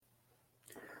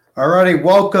Alrighty,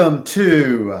 welcome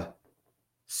to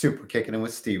Super Kicking It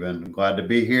with Steven. I'm glad to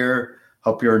be here.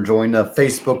 Hope you're enjoying the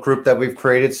Facebook group that we've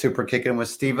created, Super Kicking It with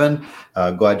Steven.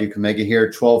 Glad you can make it here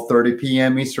at 12:30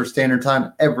 p.m. Eastern Standard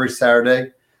Time every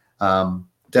Saturday.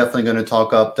 Definitely going to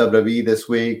talk up WWE this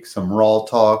week, some Raw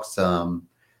talk, some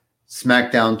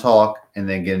SmackDown talk, and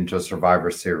then get into a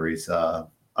Survivor Series.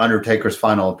 Undertaker's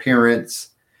final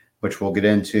appearance, which we'll get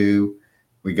into.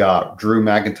 We got Drew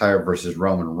McIntyre versus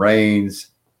Roman Reigns.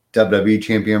 WWE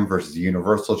champion versus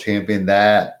Universal champion.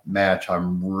 That match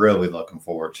I'm really looking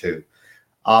forward to.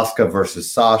 Asuka versus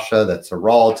Sasha. That's a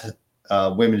Raw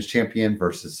women's champion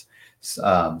versus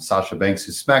Sasha Banks,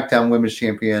 who's SmackDown women's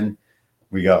champion.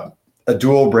 We got a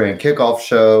dual brand kickoff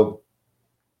show.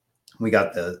 We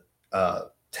got the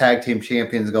tag team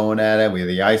champions going at it. We have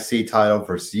the IC title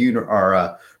versus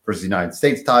versus United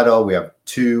States title. We have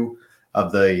two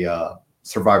of the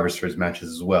Survivor Series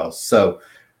matches as well. So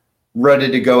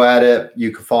ready to go at it.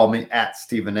 You can follow me at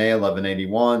Stephen A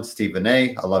 1181, Stephen A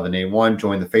 1181.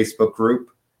 Join the Facebook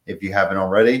group if you haven't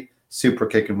already. Super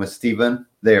Kicking with Steven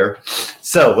there.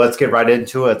 So let's get right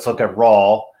into it. Let's look at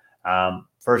Raw.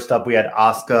 First up, we had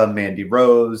Asuka, Mandy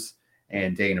Rose,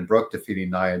 and Dana Brooke defeating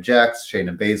Nia Jax,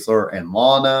 Shayna Baszler, and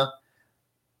Lana.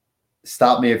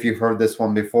 Stop me if you've heard this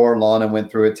one before. Lana went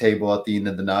through a table at the end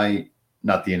of the night.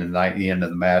 Not the end of the night, the end of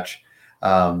the match.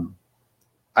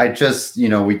 I just,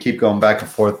 we keep going back and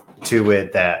forth to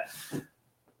it that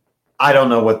I don't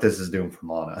know what this is doing for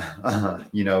Lana.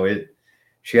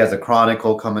 She has a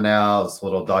chronicle coming out, it's a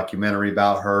little documentary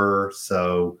about her.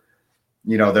 So,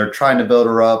 they're trying to build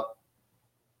her up,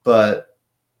 but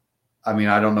I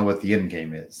don't know what the end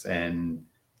game is. And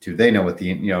do they know what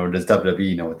does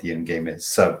WWE know what the end game is?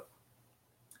 So,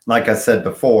 like I said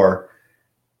before,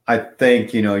 I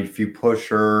think, if you push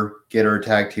her, get her a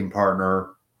tag team partner,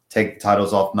 take the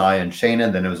titles off Nia and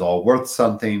Shayna, then it was all worth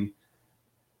something.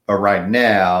 But right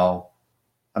now,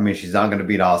 she's not going to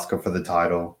beat Asuka for the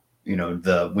title,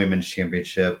 the women's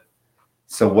championship.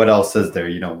 So what else is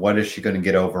there? What is she going to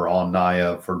get over on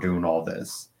Nia for doing all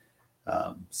this?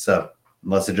 So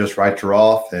unless it just writes her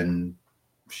off and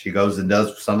she goes and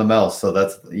does something else. So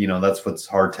that's what's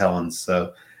hard telling.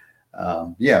 So,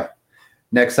 yeah.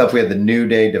 Next up, we had the New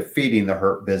Day defeating the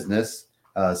Hurt Business.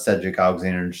 Cedric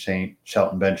Alexander and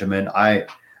Shelton Benjamin. I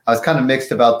was kind of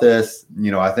mixed about this.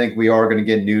 I think we are going to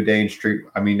get New Day and Street.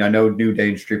 I know New Day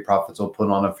and Street Profits will put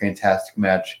on a fantastic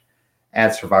match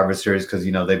at Survivor Series because,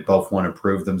 they both want to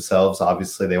prove themselves.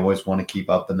 Obviously, they always want to keep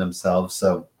upping themselves.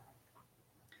 So,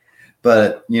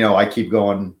 but, I keep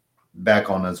going back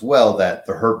on as well that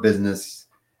the Hurt Business,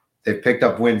 they've picked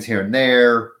up wins here and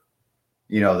there.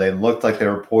 They looked like they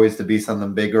were poised to be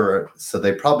something bigger, so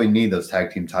they probably need those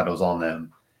tag team titles on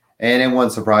them. And it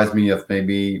wouldn't surprise me if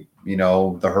maybe,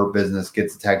 the Hurt Business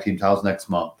gets the tag team titles next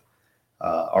month.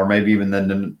 Or maybe even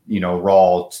then, a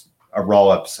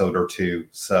Raw episode or two.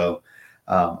 So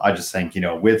I just think,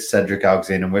 with Cedric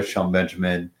Alexander, with Shelton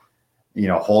Benjamin,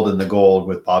 holding the gold,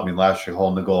 with Bobby Lashley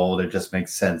holding the gold, it just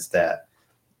makes sense that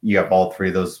you have all three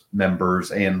of those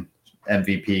members and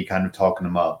MVP kind of talking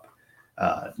them up.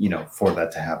 For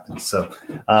that to happen. So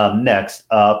next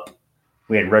up,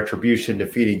 we had Retribution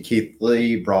defeating Keith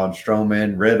Lee, Braun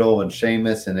Strowman, Riddle, and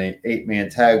Sheamus in an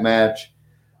 8-man tag match.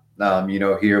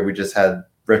 Here we just had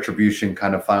Retribution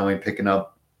kind of finally picking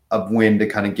up a win to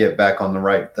kind of get back on the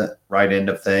right end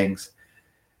of things.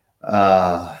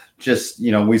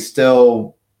 We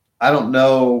still, I don't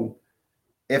know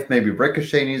if maybe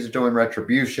Ricochet needs to join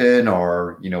Retribution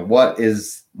or, what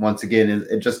is, once again,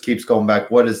 it just keeps going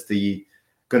back. What is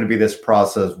going to be this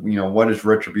process? What does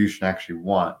Retribution actually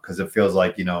want? Because it feels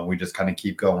like, we just kind of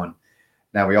keep going.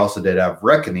 Now, we also did have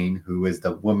Reckoning, who is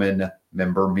the woman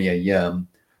member, Mia Yim,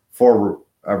 for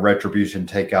a Retribution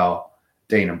take out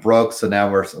Dana Brooke. So now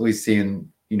we're at least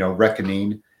seeing,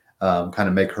 Reckoning kind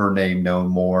of make her name known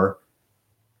more.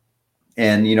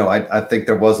 And, I think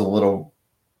there was a little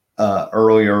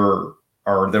earlier,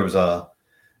 or there was a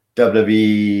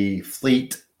WWE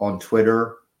fleet on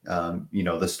Twitter,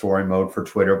 the story mode for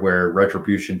Twitter where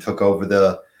Retribution took over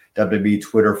the WWE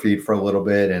Twitter feed for a little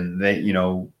bit. And they,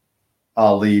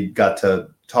 Ali got to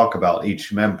talk about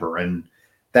each member, and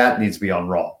that needs to be on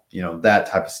Raw, that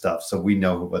type of stuff. So we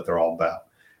know what they're all about.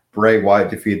 Bray Wyatt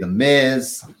defeated The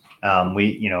Miz.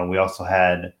 We also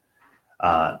had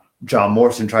John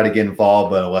Morrison try to get involved,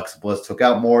 but Alexa Bliss took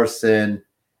out Morrison.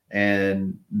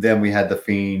 And then we had the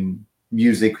Fiend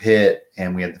music hit,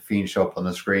 and we had the Fiend show up on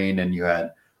the screen, and you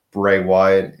had Bray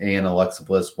Wyatt and Alexa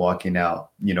Bliss walking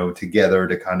out, together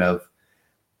to kind of,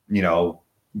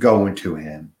 go into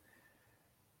him.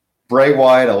 Bray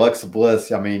Wyatt, Alexa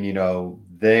Bliss,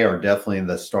 they are definitely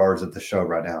the stars of the show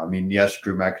right now. I mean, yes,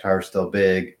 Drew McIntyre is still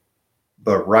big,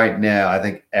 but right now I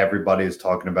think everybody is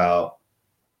talking about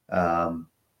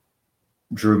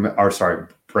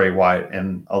Bray Wyatt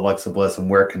and Alexa Bliss, and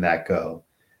where can that go?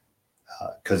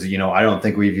 Because I don't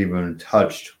think we've even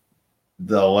touched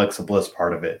the Alexa Bliss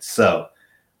part of it. So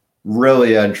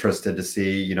really interested to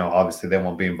see. Obviously they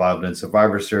won't be involved in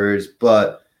Survivor Series,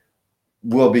 but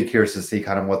we'll be curious to see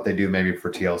kind of what they do maybe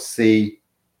for TLC,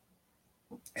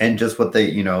 and just what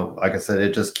they, like I said,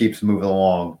 it just keeps moving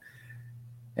along.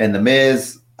 And The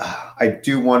Miz, I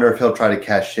do wonder if he'll try to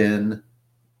cash in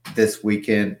this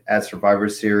weekend at Survivor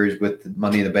Series with the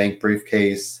Money in the Bank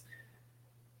briefcase.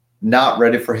 Not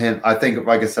ready for him. I think,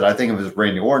 like I said, I think if it was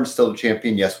Randy Orton still the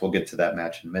champion, yes, we'll get to that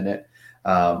match in a minute.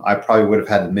 I probably would have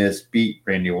had The Miz beat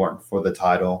Randy Orton for the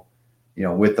title,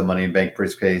 with the Money in the Bank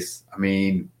briefcase. I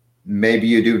mean, maybe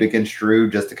you do it against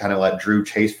Drew just to kind of let Drew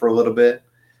chase for a little bit.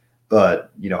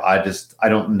 But, I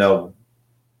don't know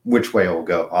which way it will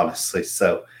go, honestly.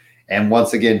 So, and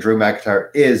once again, Drew McIntyre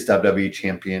is WWE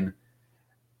champion.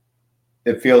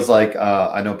 It feels like,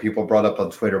 I know people brought up on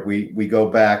Twitter, we go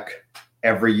back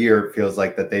every year. It feels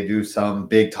like that they do some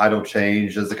big title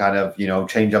change as to kind of,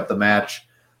 change up the match.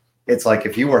 It's like,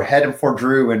 if you were heading for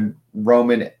Drew and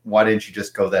Roman, why didn't you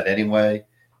just go that anyway?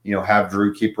 Have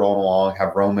Drew keep rolling along,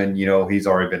 have Roman, he's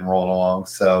already been rolling along.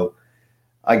 So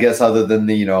I guess other than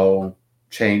the,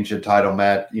 change the title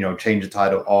match, change the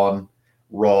title on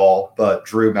Raw, but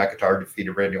Drew McIntyre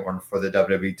defeated Randy Orton for the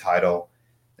WWE title.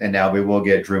 And now we will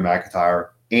get Drew McIntyre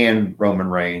and Roman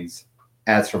Reigns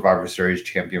as Survivor Series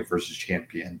champion versus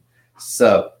champion.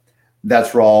 So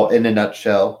that's Raw in a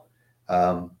nutshell.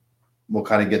 We'll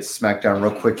kind of get SmackDown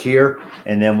real quick here,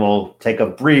 and then we'll take a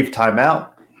brief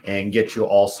timeout and get you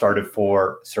all started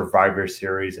for Survivor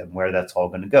Series and where that's all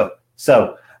going to go.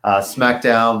 So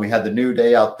SmackDown, we had the New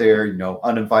Day out there,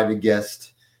 uninvited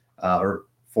guest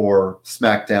for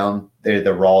SmackDown. They're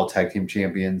the Raw Tag Team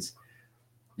Champions.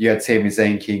 You had Sami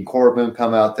Zayn, King Corbin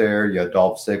come out there. You had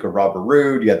Dolph Ziggler, Robert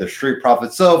Roode. You had the Street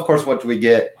Profits. So, of course, what do we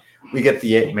get? We get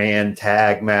the 8-man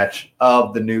tag match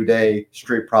of the New Day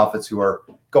Street Profits, who are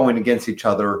going against each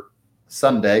other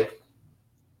Sunday,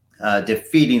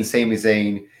 defeating Sami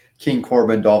Zayn, King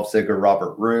Corbin, Dolph Ziggler,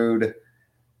 Robert Roode.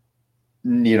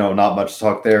 Not much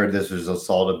talk there. This was a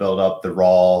solid to build up the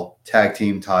Raw tag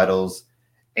team titles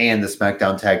and the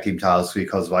SmackDown tag team titles,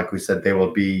 because, like we said, they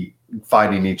will be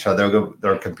fighting each other.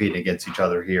 They're competing against each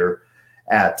other here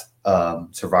at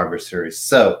Survivor Series.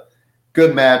 So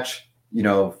good match,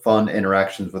 fun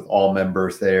interactions with all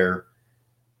members there.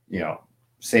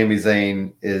 Sami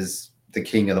Zayn is the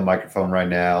king of the microphone right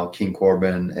now. King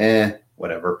Corbin,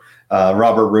 whatever.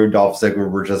 Robert Roode, Dolph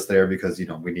Ziggler were just there because,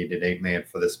 we needed 8-man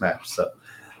for this match. So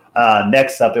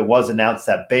next up, it was announced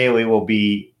that Bayley will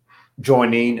be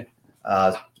joining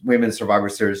Women's Survivor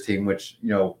Series team, which,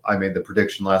 I made the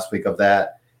prediction last week of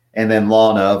that. And then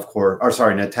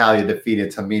Natalya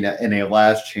defeated Tamina in a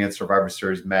last chance Survivor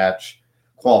Series match,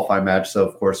 qualifying match. So,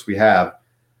 of course, we have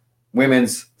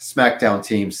Women's SmackDown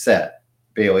team set.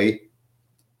 Bayley,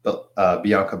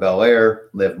 Bianca Belair,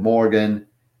 Liv Morgan,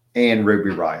 and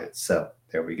Ruby Riott. So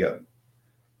there we go.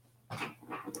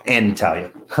 And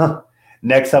Natalya.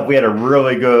 Next up, we had a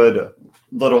really good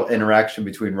little interaction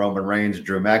between Roman Reigns and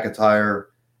Drew McIntyre.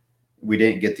 We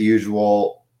didn't get the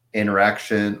usual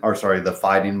the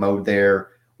fighting mode there.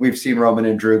 We've seen Roman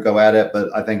and Drew go at it,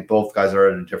 but I think both guys are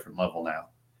at a different level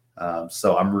now.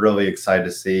 So I'm really excited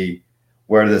to see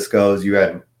where this goes. You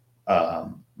had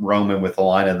Roman with the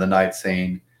line of the night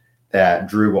saying that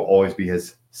Drew will always be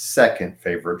his second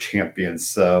favorite champion.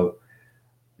 So,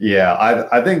 yeah,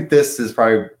 I think this is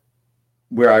probably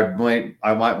where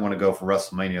I might want to go for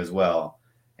WrestleMania as well.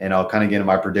 And I'll kind of get into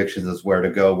my predictions as where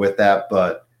to go with that.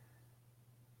 But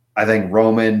I think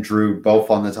Roman, Drew,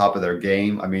 both on the top of their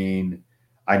game. I mean,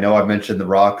 I know I mentioned The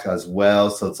Rock as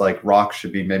well. So it's like Rock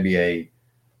should be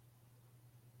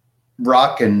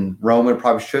Rock and Roman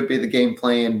probably should be the game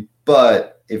plan.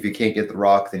 But if you can't get The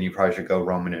Rock, then you probably should go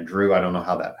Roman and Drew. I don't know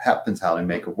how that happens, how they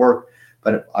make it work,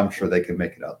 but I'm sure they can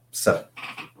make it up. So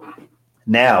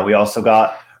now we also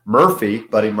got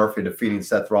Buddy Murphy defeating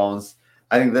Seth Rollins.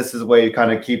 I think this is a way to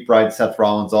kind of keep riding Seth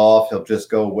Rollins off. He'll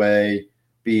just go away,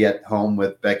 be at home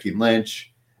with Becky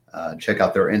Lynch. Check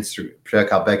out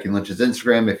Becky Lynch's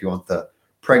Instagram if you want the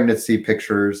pregnancy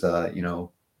pictures.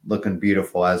 Looking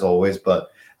beautiful as always,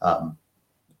 but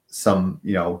some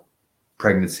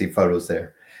pregnancy photos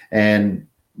there. And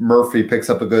Murphy picks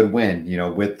up a good win,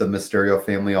 with the Mysterio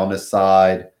family on his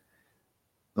side.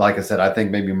 Like I said, I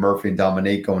think maybe Murphy and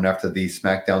Dominique going after these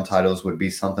SmackDown titles would be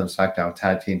something. SmackDown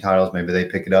tag team titles, maybe they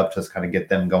pick it up, just kind of get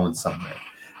them going somewhere.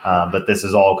 But this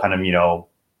is all kind of,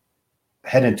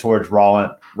 heading towards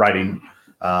writing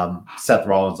Seth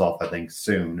Rollins off, I think,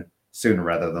 sooner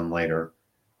rather than later.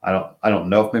 I don't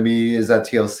know if maybe he is at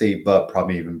TLC, but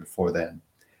probably even before then.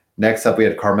 Next up, we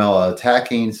had Carmella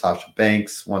attacking Sasha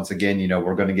Banks. Once again,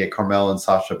 we're going to get Carmella and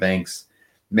Sasha Banks,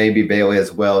 maybe Bayley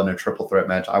as well in a triple threat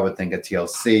match, I would think, at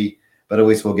TLC. But at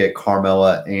least we'll get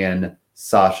Carmella and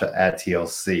Sasha at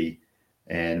TLC.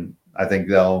 And I think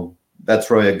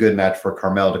that's really a good match for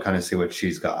Carmella to kind of see what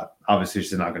she's got. Obviously,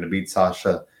 she's not going to beat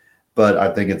Sasha, but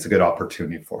I think it's a good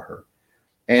opportunity for her.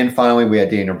 And finally, we had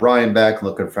Daniel Bryan back,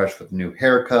 looking fresh with a new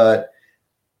haircut,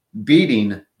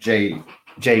 beating Jey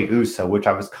Uso, which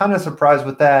I was kind of surprised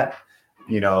with that,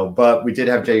 but we did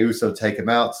have Jey Uso take him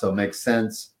out, so it makes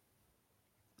sense.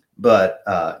 But,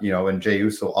 and Jey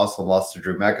Uso also lost to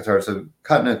Drew McIntyre, so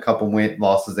cutting a couple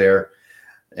losses there.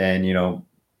 And,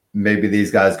 maybe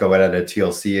these guys go at it at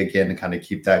TLC again and kind of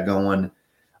keep that going.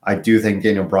 I do think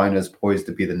Daniel Bryan is poised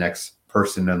to be the next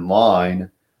person in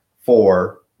line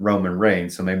for Roman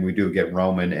Reigns. So maybe we do get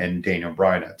Roman and Daniel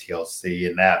Bryan at TLC,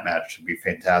 and that match should be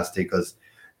fantastic because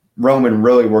Roman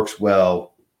really works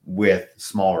well with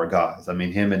smaller guys. I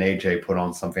mean, him and AJ put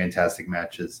on some fantastic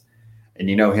matches, and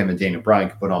him and Daniel Bryan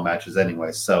can put on matches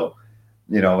anyway. So,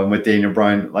 and with Daniel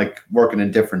Bryan, like working in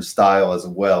different style as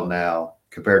well now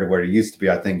compared to where he used to be,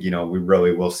 I think, we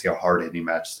really will see a hard-hitting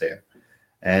match there.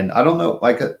 And I don't know,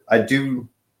 I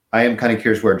am kind of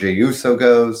curious where Jey Uso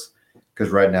goes, because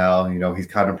right now, he's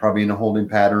kind of probably in a holding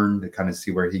pattern to kind of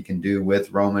see where he can do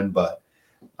with Roman. But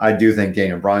I do think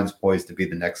Daniel Bryan's poised to be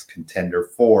the next contender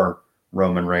for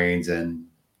Roman Reigns and,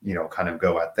 kind of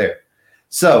go out there.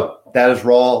 So that is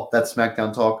Raw. That's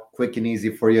SmackDown Talk, quick and easy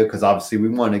for you, because obviously we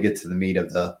want to get to the meat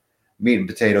and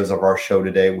potatoes of our show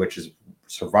today, which is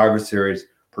Survivor Series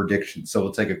predictions. So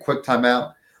we'll take a quick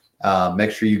timeout.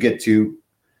 Make sure you get to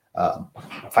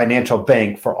Financial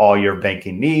Bank for all your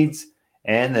banking needs,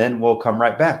 and then we'll come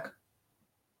right back.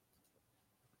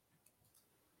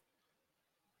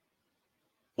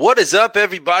 What is up,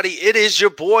 everybody? It is your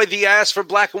boy, the Ass for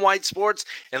Black and White Sports,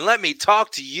 and let me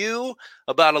talk to you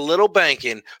about a little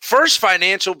banking. First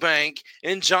Financial Bank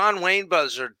in John Wayne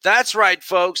Buzzard. That's right,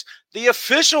 folks. The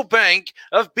official bank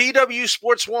of BW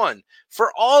Sports One.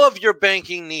 For all of your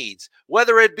banking needs,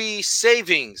 whether it be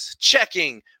savings,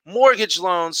 checking, mortgage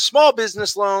loans, small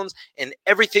business loans, and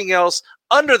everything else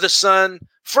under the sun,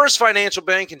 First Financial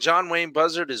Bank in John Wayne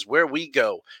Buzzard is where we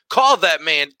go. Call that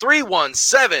man,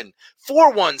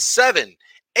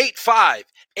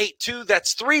 317-417-8582.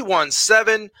 That's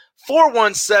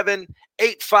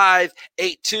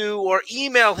 317-417-8582. Or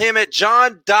email him at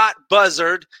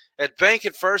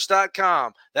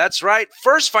john.buzzard@bankatfirst.com. That's right,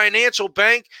 First Financial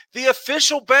Bank, the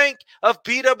official bank of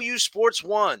BW Sports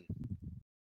One.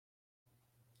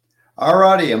 All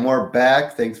righty, and we're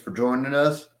back. Thanks for joining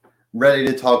us. Ready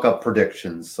to talk up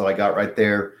predictions. So I got right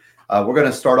there. We're going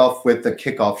to start off with the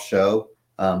kickoff show.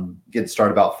 Get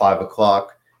started about 5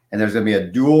 o'clock. And there's going to be a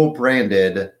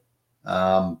dual-branded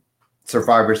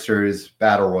Survivor Series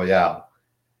Battle Royale.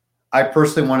 I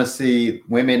personally want to see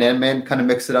women and men kind of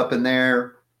mix it up in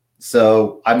there.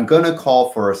 So I'm going to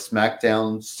call for a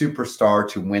SmackDown superstar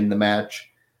to win the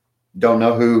match. Don't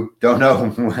know who. Don't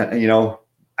know,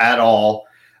 at all.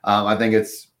 I think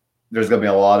there's going to be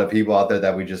a lot of people out there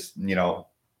that we just,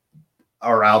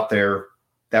 are out there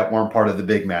that weren't part of the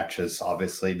big matches,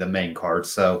 obviously, the main card.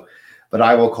 So, but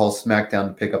I will call SmackDown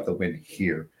to pick up the win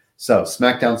here. So,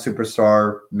 SmackDown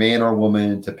superstar, man or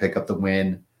woman, to pick up the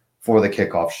win for the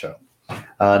kickoff show.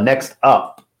 Next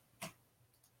up,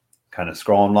 kind of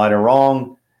scrolling right or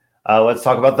wrong, let's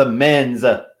talk about the men's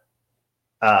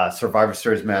Survivor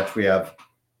Series match. We have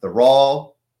the Raw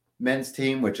men's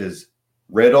team, which is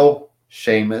Riddle,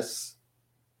 Sheamus,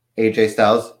 AJ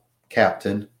Styles,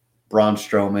 Captain, Braun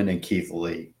Strowman, and Keith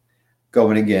Lee,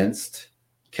 going against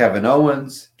Kevin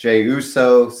Owens, Jey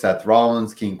Uso, Seth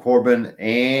Rollins, King Corbin,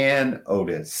 and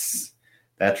Otis.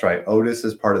 That's right, Otis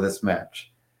is part of this match.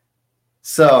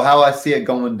 So how I see it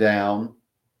going down,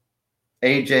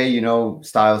 AJ,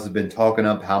 Styles has been talking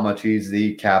up how much he's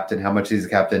the captain,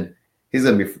 He's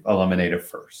going to be eliminated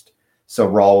first. So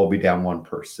Raw will be down one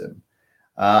person.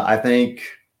 I think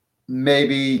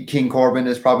maybe King Corbin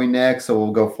is probably next, so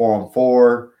we'll go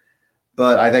 4-on-4.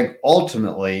 But I think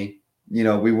ultimately,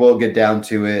 we will get down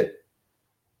to it.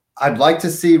 I'd like to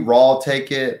see Raw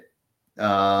take it. We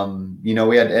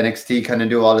had NXT kind of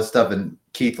do a lot of stuff, and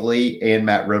Keith Lee and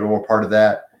Matt Riddle were part of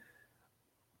that.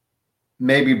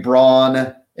 Maybe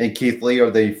Braun and Keith Lee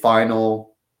are the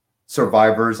final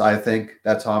survivors, I think.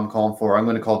 That's how I'm calling for. I'm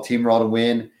going to call Team Raw to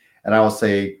win, and I will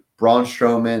say Braun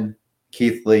Strowman,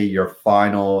 Keith Lee, your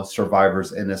final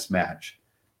survivors in this match.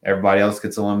 Everybody else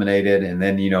gets eliminated. And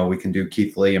then, we can do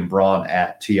Keith Lee and Braun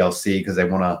at TLC because they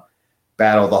want to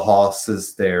battle the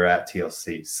Hosses there at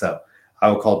TLC. So I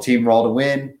will call Team Raw to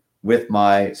win with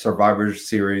my Survivor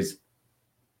Series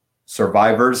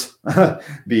survivors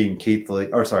being Keith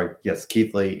Lee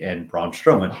and Braun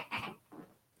Strowman.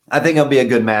 I think it'll be a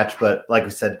good match, but like we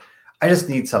said, I just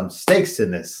need some stakes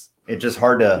in this. It's just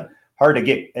hard to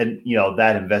get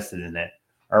that invested in it.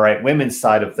 All right, women's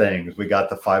side of things, we got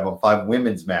the 5-on-5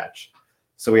 women's match.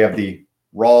 So we have the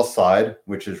Raw side,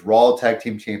 which is Raw Tag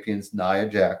Team Champions Nia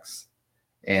Jax,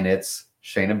 and it's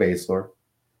Shayna Baszler.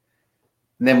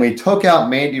 And then we took out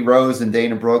Mandy Rose and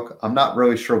Dana Brooke. I'm not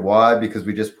really sure why, because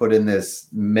we just put in this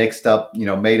mixed up,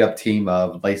 made up team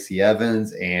of Lacey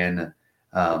Evans and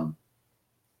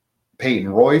Peyton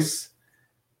Royce.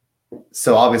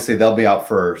 So obviously they'll be out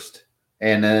first.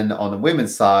 And then on the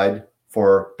women's side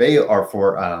for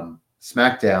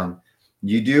SmackDown,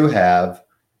 you do have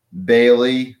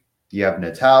Bayley, you have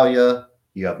Natalya,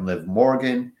 you have Liv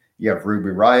Morgan, you have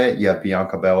Ruby Riott, you have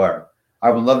Bianca Belair. I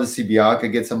would love to see Bianca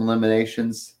get some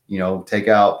eliminations, take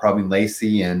out probably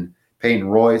Lacey and Peyton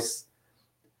Royce.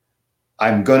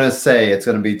 I'm going to say it's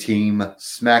going to be Team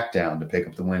SmackDown to pick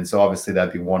up the win. So obviously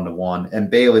that'd be 1-1. And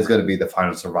Bayley's going to be the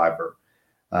final survivor.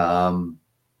 I'm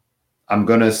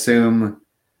going to assume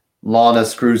Lana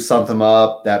screws something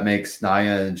up that makes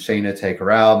Nia and Shayna take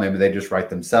her out. Maybe they just write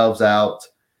themselves out.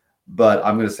 But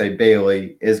I'm going to say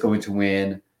Bayley is going to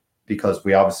win, because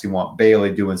we obviously want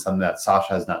Bayley doing something that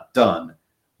Sasha has not done,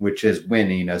 which is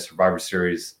winning a Survivor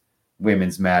Series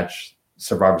women's match,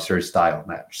 Survivor Series style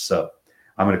match. So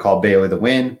I'm going to call Bayley the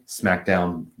win,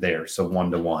 SmackDown there. So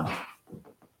 1-1.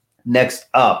 Next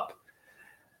up,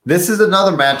 this is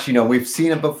another match, we've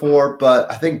seen it before,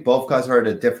 but I think both guys are at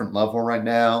a different level right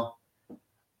now.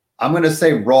 I'm going to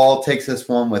say Raw takes this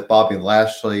one with Bobby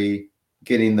Lashley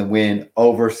getting the win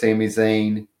over Sami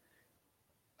Zayn.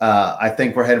 I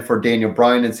think we're headed for Daniel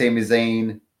Bryan and Sami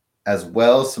Zayn as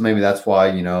well. So maybe that's why,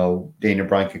 Daniel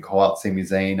Bryan could call out Sami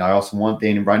Zayn. I also want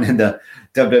Daniel Bryan in the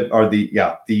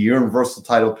the Universal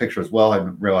title picture as well. I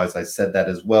realized I said that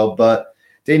as well, but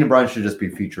Daniel Bryan should just be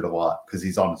featured a lot because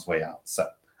he's on his way out. So,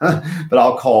 but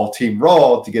I'll call Team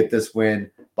Raw to get this win.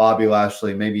 Bobby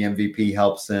Lashley, maybe MVP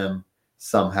helps him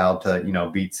somehow to,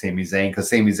 beat Sami Zayn, because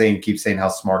Sami Zayn keeps saying how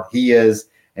smart he is,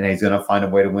 and he's going to find a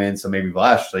way to win. So maybe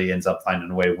Lashley ends up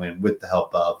finding a way to win with the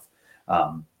help of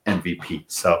MVP.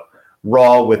 So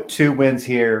Raw with 2 wins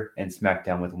here and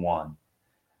SmackDown with 1.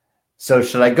 So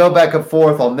should I go back and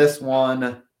forth on this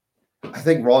one? I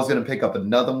think Raw is going to pick up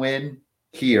another win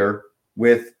here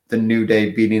with the New Day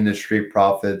beating the Street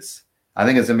Profits. I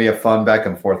think it's going to be a fun back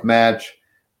and forth match.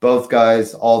 Both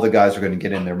guys, all the guys are going to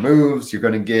get in their moves. You're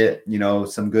going to get,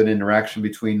 some good interaction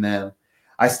between them.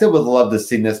 I still would love to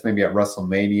see this maybe at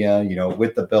WrestleMania,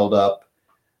 with the build-up.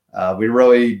 We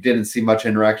really didn't see much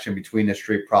interaction between the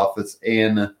Street Profits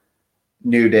and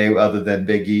New Day other than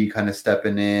Big E kind of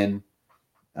stepping in.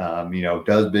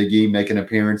 Does Big E make an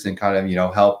appearance and kind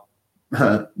of, help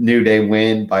New Day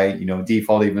win by,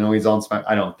 default, even though he's on Smack?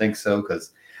 I don't think so,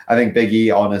 because I think Big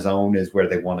E on his own is where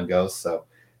they want to go. So,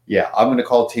 yeah, I'm going to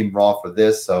call Team Raw for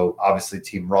this. So, obviously,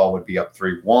 Team Raw would be up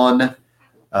 3-1.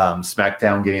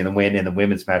 SmackDown getting the win in the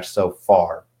women's match so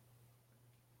far.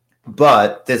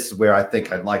 But this is where I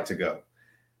think I'd like to go.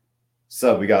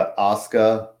 So we got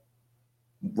Asuka,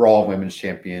 Raw Women's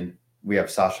Champion. We have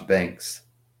Sasha Banks,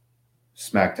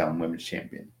 SmackDown Women's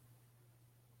Champion.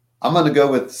 I'm going to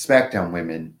go with SmackDown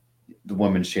Women, the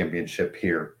Women's Championship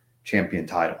here, champion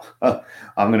title.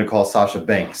 I'm going to call Sasha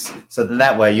Banks. So then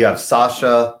that way you have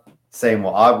Sasha saying,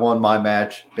 well, I won my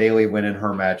match, Bayley winning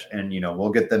her match, and, we'll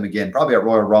get them again, probably at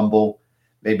Royal Rumble.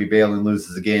 Maybe Bayley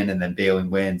loses again, and then Bayley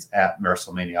wins at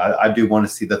WrestleMania. I do want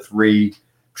to see the 3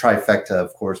 trifecta,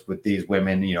 of course, with these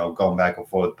women, going back and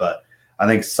forth. But I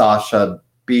think Sasha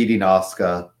beating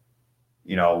Asuka,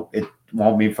 it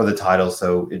won't mean for the title,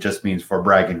 so it just means for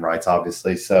bragging rights,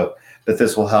 obviously. So, but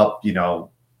this will help,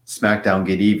 SmackDown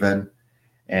get even.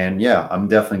 And yeah, I'm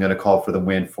definitely going to call for the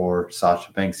win for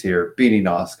Sasha Banks here, beating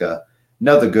Asuka.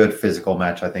 Another good physical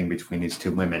match, I think, between these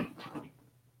 2 women.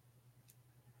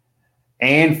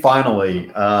 And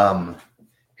finally,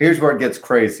 here's where it gets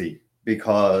crazy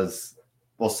because,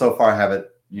 well, so far I have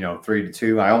it,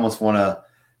 3-2. I almost want to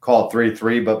call it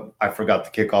 3-3, but I forgot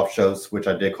the kickoff shows, which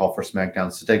I did call for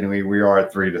SmackDown. So technically we are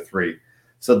at 3-3.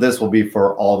 So this will be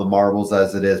for all the marbles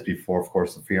as it is before, of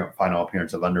course, the final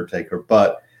appearance of Undertaker.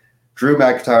 But Drew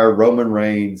McIntyre, Roman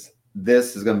Reigns,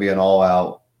 this is going to be an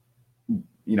all-out,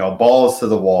 balls to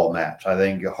the wall match. I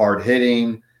think hard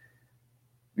hitting.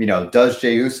 Does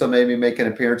Jey Uso maybe make an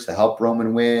appearance to help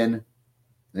Roman win?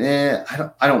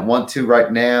 I don't want to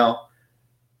right now,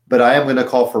 but I am going to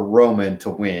call for Roman to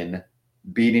win,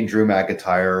 beating Drew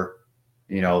McIntyre.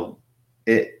 You know,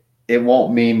 it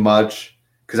won't mean much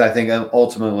because I think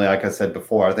ultimately, like I said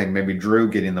before, I think maybe Drew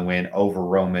getting the win over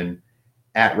Roman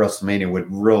at WrestleMania would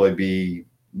really be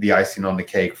the icing on the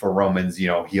cake for Roman's,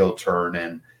 heel turn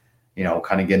and,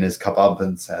 kind of getting his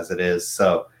comeuppance as it is.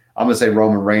 So I'm going to say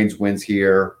Roman Reigns wins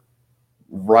here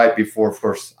right before, of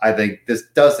course, I think this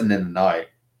doesn't end the night.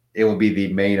 It will be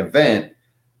the main event,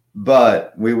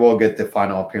 but we will get the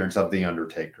final appearance of The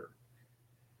Undertaker.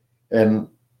 And,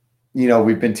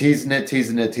 we've been teasing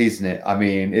it. I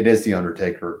mean, it is The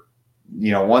Undertaker.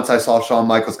 Once I saw Shawn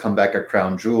Michaels come back at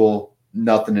Crown Jewel,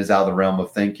 nothing is out of the realm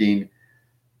of thinking.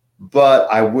 But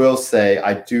I will say,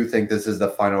 I do think this is the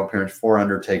final appearance for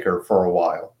Undertaker for a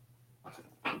while.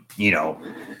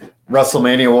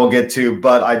 WrestleMania we'll get to,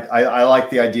 but I like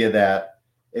the idea that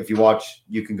if you watch,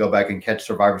 you can go back and catch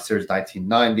Survivor Series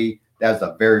 1990. That was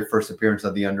the very first appearance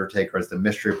of The Undertaker as the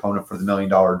mystery opponent for the $1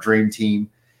 Million Dream Team.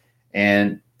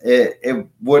 And it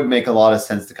would make a lot of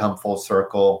sense to come full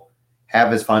circle,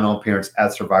 have his final appearance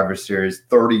at Survivor Series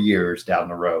 30 years down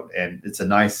the road. And it's a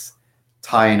nice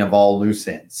tying of all loose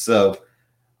ends. So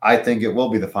I think it will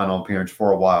be the final appearance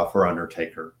for a while for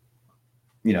Undertaker.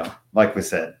 Like we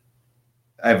said,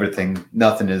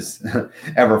 nothing is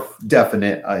ever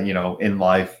definite, in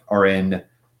life or in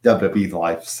WWE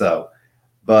life. So,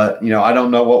 but, I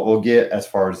don't know what we'll get as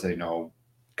far as,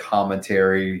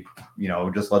 commentary,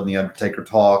 just letting The Undertaker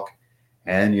talk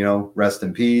and, rest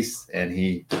in peace. And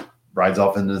he rides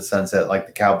off into the sunset like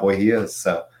the cowboy he is.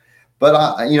 So, but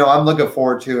I'm looking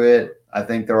forward to it. I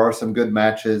think there are some good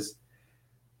matches.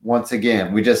 Once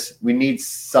again, we need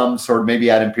some sort of,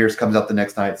 maybe Adam Pearce comes out the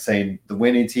next night saying the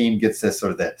winning team gets this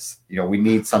or this. We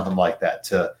need something like that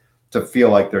to feel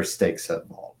like there's stakes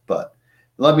involved. But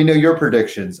let me know your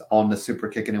predictions on the Super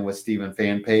Kicking In with Steven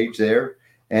fan page there.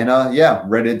 And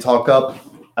ready to talk up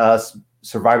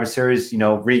Survivor Series,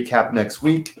 recap next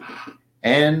week.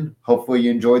 And hopefully you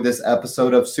enjoyed this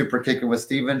episode of Super Kicking with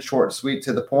Steven. Short, sweet,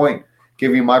 to the point.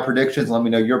 Give you my predictions. Let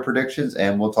me know your predictions,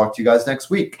 and we'll talk to you guys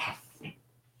next week.